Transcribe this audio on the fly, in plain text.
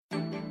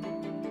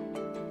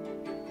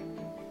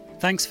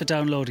Thanks for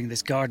downloading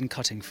this garden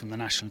cutting from the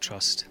National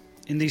Trust.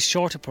 In these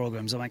shorter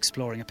programmes, I'm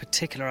exploring a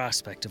particular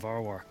aspect of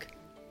our work.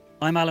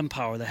 I'm Alan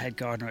Power, the head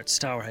gardener at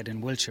Stourhead in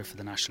Wiltshire for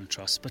the National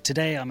Trust, but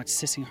today I'm at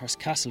Sissinghurst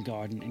Castle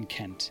Garden in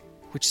Kent,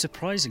 which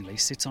surprisingly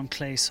sits on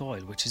clay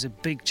soil, which is a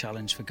big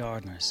challenge for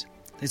gardeners.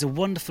 There's a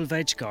wonderful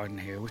veg garden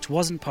here, which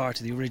wasn't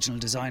part of the original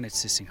design at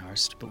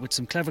Sissinghurst, but with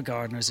some clever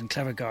gardeners and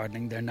clever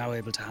gardening, they're now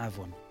able to have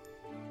one.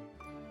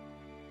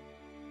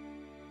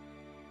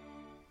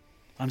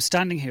 I'm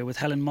standing here with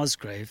Helen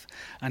Musgrave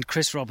and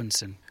Chris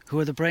Robinson, who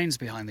are the brains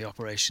behind the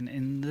operation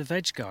in the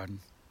veg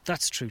garden.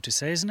 That's true to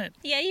say, isn't it?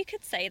 Yeah, you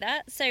could say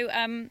that. So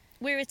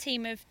we're a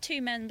team of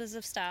 2 members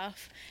of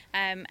staff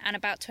and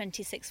about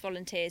 26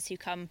 volunteers who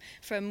come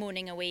for a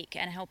morning a week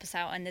and help us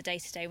out in the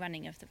day-to-day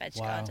running of the veg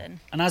garden.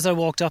 And as I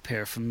walked up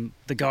here from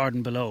the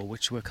garden below,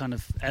 which we're kind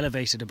of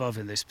elevated above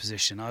in this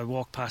position, I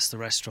walked past the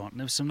restaurant and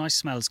there was some nice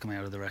smells coming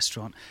out of the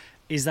restaurant.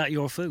 Is that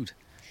your food?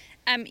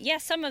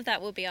 Yes, some of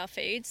that will be our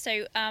food.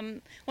 So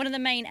one of the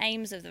main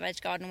aims of the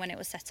veg garden when it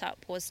was set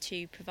up was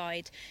to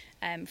provide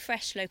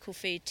fresh local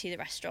food to the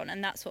restaurant,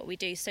 and that's what we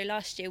do. So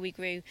last year we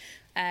grew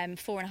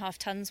 4.5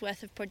 tonnes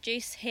worth of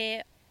produce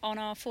here on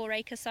our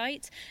 4-acre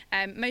site.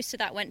 Most of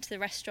that went to the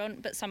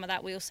restaurant, but some of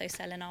that we also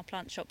sell in our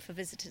plant shop for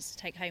visitors to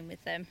take home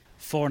with them.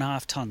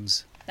 4.5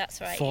 tonnes? That's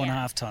right,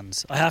 4.5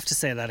 tonnes. I have to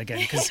say that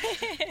again, because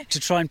to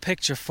try and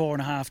picture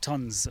 4.5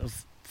 tonnes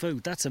of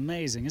food, that's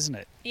amazing, isn't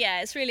it?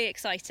 Yeah, it's really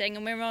exciting,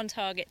 and we're on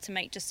target to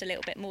make just a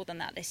little bit more than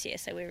that this year,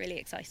 so we're really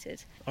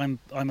excited. I'm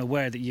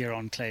aware that you're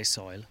on clay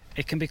soil.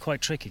 It can be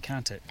quite tricky,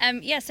 can't it?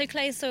 Yeah, so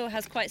clay soil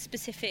has quite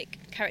specific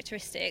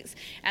characteristics,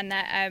 and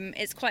that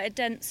it's quite a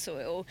dense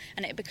soil,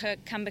 and it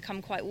can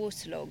become quite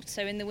waterlogged.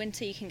 So in the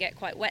winter you can get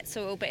quite wet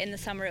soil, but in the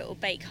summer it will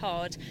bake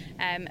hard,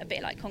 a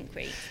bit like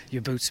concrete.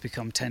 Your boots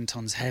become 10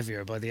 tonnes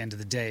heavier by the end of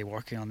the day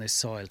working on this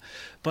soil.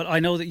 But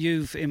I know that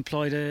you've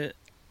employed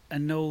a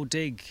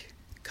no-dig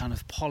kind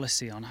of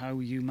policy on how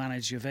you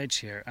manage your veg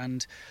here,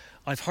 and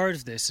I've heard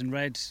of this and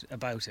read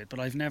about it, but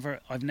I've never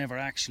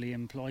actually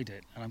employed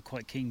it, and I'm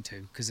quite keen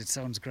to because it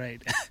sounds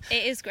great.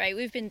 It is great.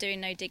 We've been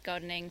doing no-dig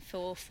gardening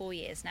for 4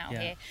 years now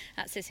here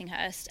at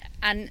Sissinghurst,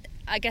 and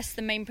I guess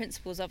the main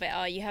principles of it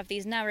are you have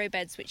these narrow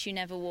beds which you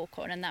never walk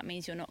on, and that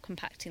means you're not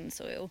compacting the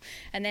soil.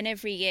 And then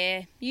every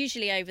year,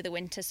 usually over the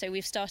winter, so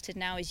we've started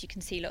now, as you can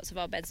see, lots of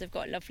our beds have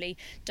got lovely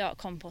dark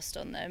compost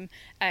on them.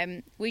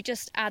 We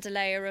just add a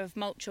layer of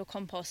mulch or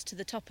compost to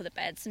the top of the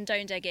beds and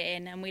don't dig it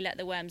in, and we let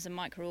the worms and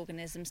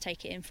microorganisms take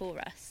it in for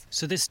us.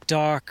 So this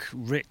dark,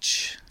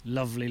 rich,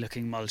 lovely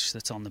looking mulch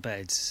that's on the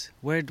beds,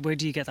 where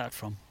do you get that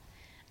from?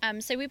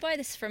 So we buy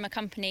this from a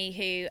company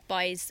who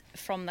buys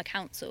from the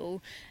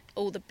council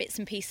all the bits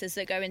and pieces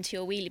that go into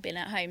your wheelie bin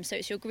at home. So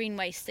it's your green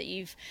waste that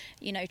you've,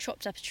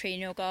 chopped up a tree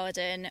in your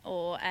garden,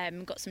 or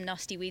got some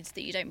nasty weeds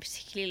that you don't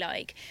particularly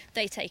like.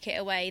 They take it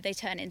away, they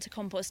turn it into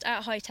compost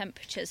at high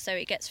temperatures, so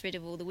it gets rid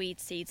of all the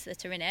weed seeds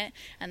that are in it,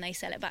 and they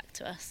sell it back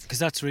to us. Because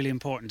that's really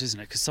important, isn't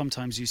it? Because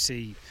sometimes you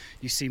see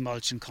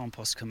mulch and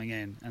compost coming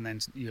in, and then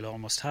you'll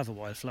almost have a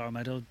wildflower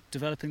meadow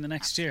developing the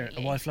next year,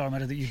 a wildflower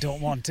meadow that you don't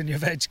want in your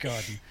veg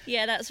garden.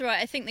 Yeah, that's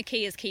right. I think the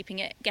key is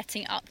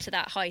getting up to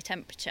that high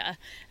temperature,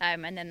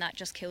 and then that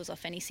just kills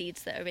off any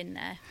seeds that are in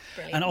there.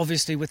 Brilliant. And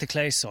obviously with the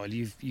clay soil,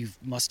 you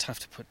must have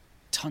to put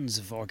tons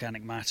of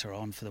organic matter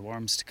on for the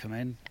worms to come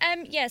in.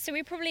 So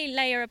we probably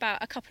layer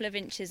about a couple of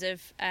inches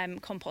of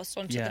compost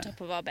onto the top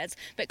of our beds.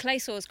 But clay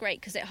soil is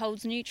great because it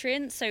holds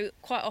nutrients, so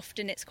quite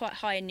often it's quite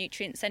high in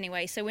nutrients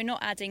anyway, so we're not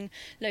adding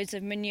loads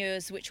of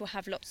manures which will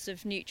have lots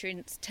of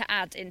nutrients to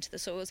add into the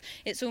soils.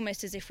 It's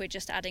almost as if we're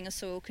just adding a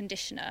soil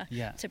conditioner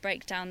to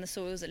break down the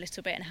soils a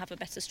little bit and have a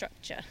better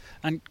structure.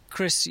 And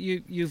Chris,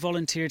 you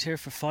volunteered here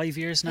for 5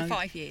 years now? For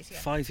 5 years, yeah.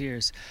 5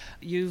 years.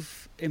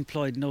 You've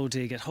employed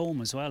no-dig at home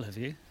as well, have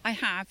you? I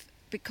have,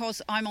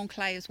 because I'm on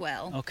clay as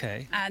well.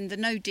 Okay. And the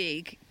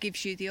no-dig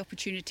gives you the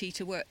opportunity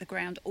to work the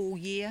ground all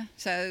year.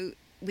 So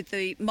with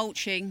the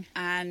mulching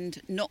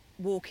and not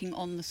walking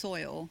on the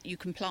soil, you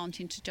can plant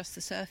into just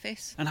the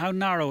surface. And how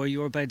narrow are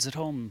your beds at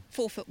home?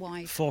 4 foot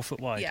wide. 4 foot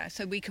wide? Yeah,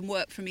 so we can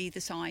work from either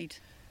side.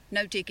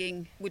 No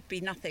digging would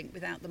be nothing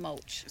without the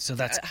mulch. So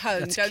that's at home,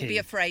 that's don't key. Be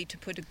afraid to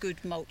put a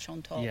good mulch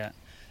on top. Yeah.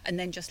 And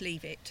then just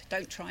leave it.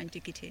 Don't try and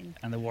dig it in.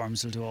 And the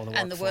worms will do all the work for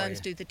you. And the worms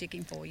do the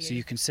digging for you. So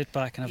you can sit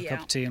back and have a cup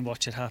of tea and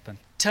watch it happen.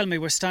 Tell me,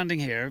 we're standing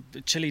here,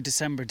 a chilly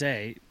December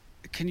day.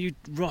 Can you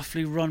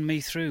roughly run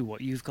me through what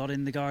you've got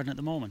in the garden at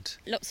the moment?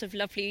 Lots of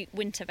lovely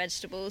winter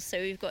vegetables. So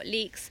we've got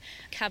leeks,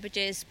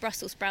 cabbages,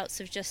 Brussels sprouts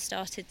have just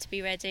started to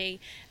be ready.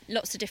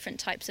 Lots of different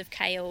types of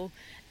kale.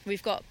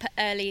 We've got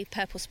early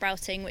purple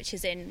sprouting, which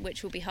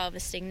we'll be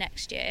harvesting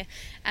next year.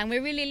 And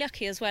we're really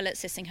lucky as well at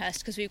Sissinghurst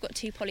because we've got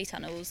 2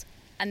 polytunnels.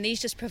 And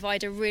these just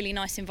provide a really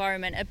nice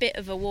environment, a bit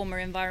of a warmer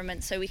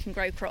environment, so we can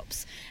grow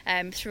crops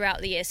throughout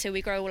the year. So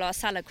we grow all our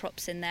salad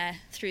crops in there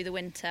through the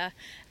winter,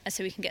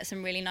 so we can get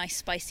some really nice,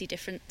 spicy,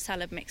 different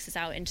salad mixes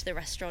out into the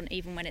restaurant,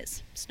 even when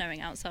it's snowing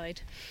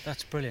outside.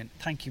 That's brilliant.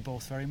 Thank you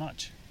both very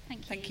much.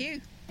 Thank you. Thank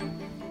you.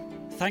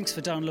 Thanks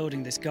for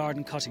downloading this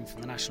garden cutting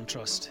from the National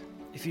Trust.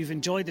 If you've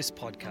enjoyed this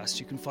podcast,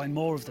 you can find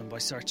more of them by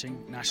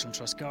searching National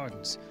Trust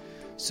Gardens.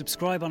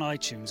 Subscribe on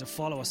iTunes or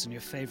follow us on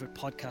your favourite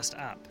podcast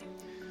app.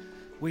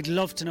 We'd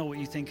love to know what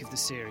you think of the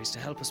series to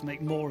help us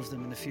make more of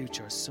them in the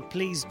future, so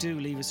please do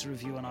leave us a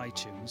review on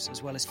iTunes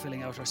as well as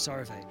filling out our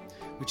survey,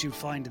 which you'll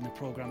find in the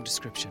programme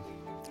description.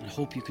 I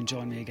hope you can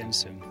join me again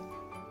soon.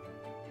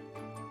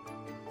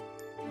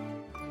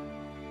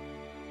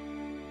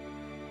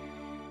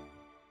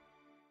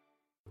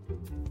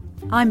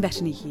 I'm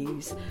Bethany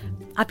Hughes.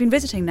 I've been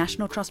visiting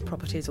National Trust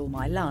properties all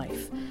my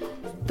life.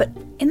 But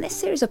in this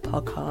series of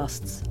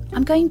podcasts,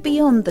 I'm going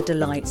beyond the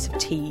delights of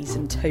teas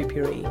and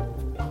topiary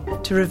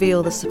to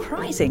reveal the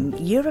surprising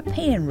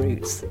European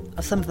roots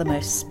of some of the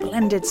most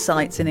splendid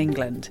sites in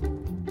England.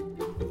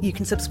 You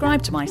can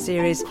subscribe to my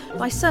series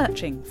by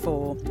searching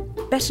for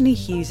Bethany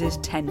Hughes'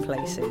 10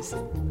 Places,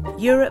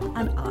 Europe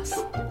and Us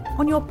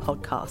on your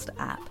podcast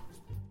app.